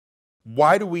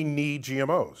Why do we need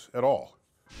GMOs at all?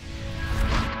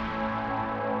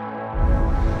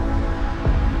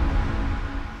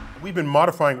 We've been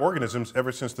modifying organisms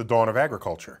ever since the dawn of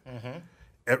agriculture.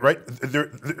 Right? There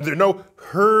are no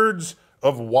herds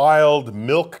of wild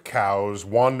milk cows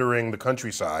wandering the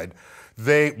countryside.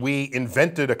 We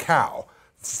invented a cow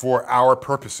for our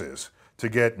purposes, to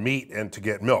get meat and to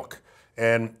get milk.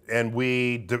 And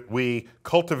we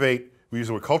cultivate, we use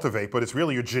the word cultivate, but it's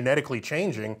really you're genetically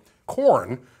changing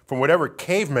corn from whatever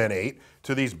cavemen ate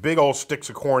to these big old sticks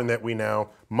of corn that we now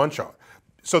munch on.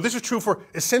 So this is true for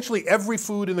essentially every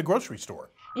food in the grocery store.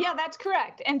 Yeah, that's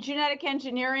correct. And genetic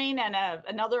engineering and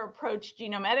another approach,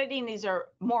 genome editing, these are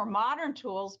more modern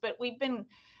tools, but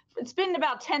it's been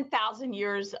about 10,000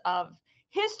 years of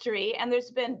history, and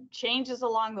there's been changes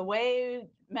along the way.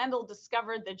 Mendel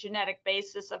discovered the genetic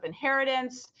basis of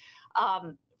inheritance.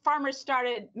 Farmers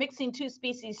started mixing two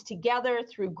species together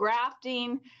through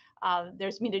grafting.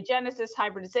 There's mutagenesis,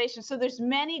 hybridization. So there's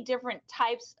many different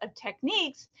types of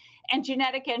techniques, and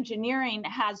genetic engineering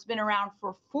has been around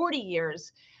for 40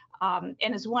 years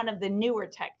and is one of the newer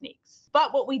techniques.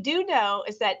 But what we do know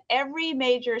is that every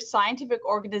major scientific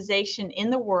organization in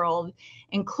the world,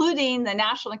 including the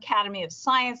National Academy of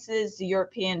Sciences, the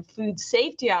European Food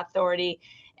Safety Authority,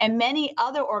 and many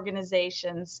other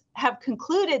organizations have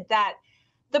concluded that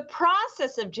the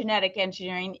process of genetic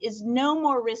engineering is no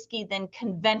more risky than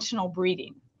conventional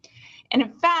breeding. And in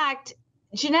fact,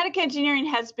 genetic engineering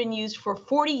has been used for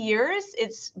 40 years.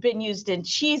 It's been used in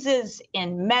cheeses,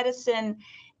 in medicine,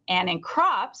 and in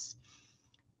crops.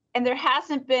 And there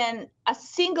hasn't been a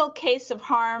single case of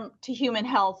harm to human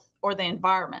health or the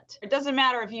environment. It doesn't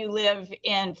matter if you live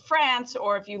in France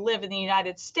or if you live in the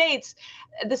United States,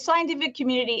 the scientific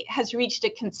community has reached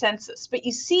a consensus. But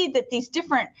you see that these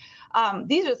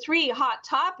are three hot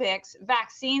topics: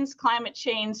 vaccines, climate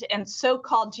change, and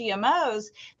so-called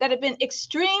GMOs, that have been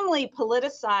extremely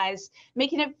politicized,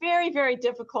 making it very, very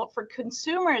difficult for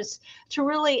consumers to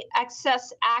really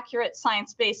access accurate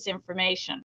science-based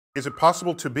information. Is it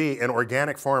possible to be an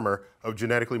organic farmer of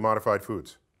genetically modified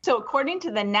foods? So according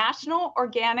to the National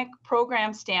Organic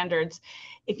Program standards,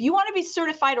 if you want to be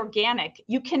certified organic,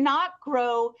 you cannot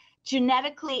grow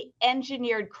genetically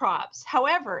engineered crops.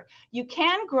 However, you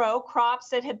can grow crops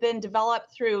that have been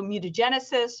developed through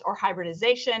mutagenesis or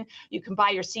hybridization. You can buy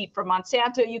your seed from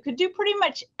Monsanto. You could do pretty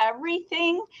much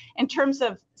everything in terms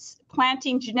of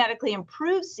planting genetically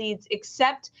improved seeds,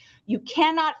 except you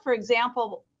cannot, for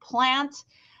example, plant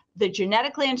the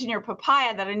genetically engineered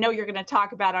papaya that I know you're going to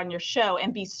talk about on your show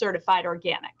and be certified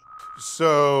organic.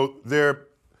 So they're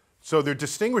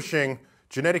distinguishing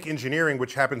genetic engineering,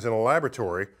 which happens in a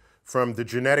laboratory, from the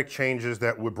genetic changes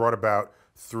that were brought about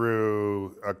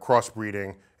through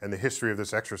crossbreeding and the history of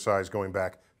this exercise going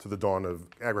back to the dawn of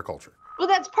agriculture. Well,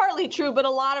 that's partly true, but a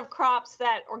lot of crops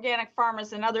that organic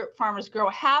farmers and other farmers grow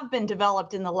have been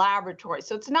developed in the laboratory.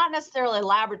 So it's not necessarily a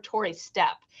laboratory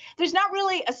step. There's not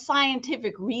really a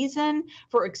scientific reason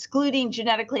for excluding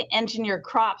genetically engineered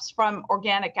crops from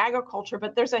organic agriculture,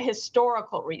 but there's a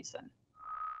historical reason.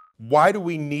 Why do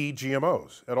we need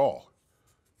GMOs at all?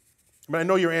 I mean, I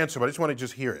know your answer, but I just want to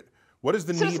just hear it. What is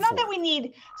the need for? So it's not that we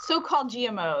need so-called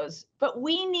GMOs, but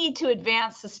we need to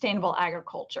advance sustainable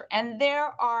agriculture. And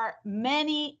there are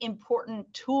many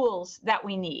important tools that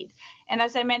we need. And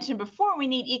as I mentioned before, we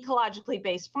need ecologically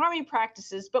based farming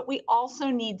practices, but we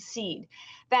also need seed.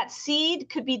 That seed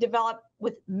could be developed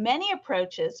with many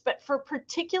approaches, but for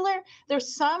particular,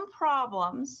 there's some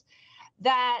problems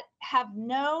that have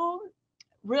no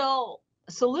real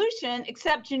solution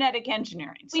except genetic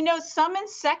engineering. We know some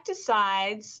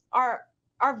insecticides are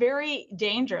very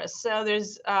dangerous. So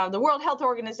there's the World Health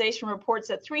Organization reports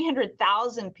that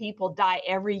 300,000 people die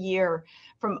every year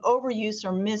from overuse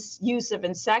or misuse of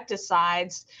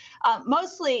insecticides,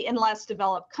 mostly in less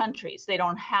developed countries. They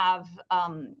don't have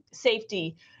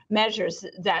safety measures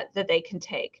that they can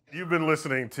take. You've been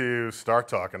listening to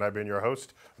StarTalk, and I've been your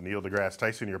host, Neil deGrasse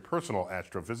Tyson, your personal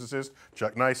astrophysicist.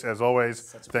 Chuck Nice, as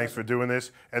always, thanks for doing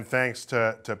this, and thanks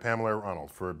to Pamela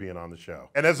Ronald for being on the show.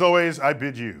 And as always, I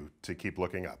bid you to keep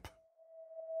looking up.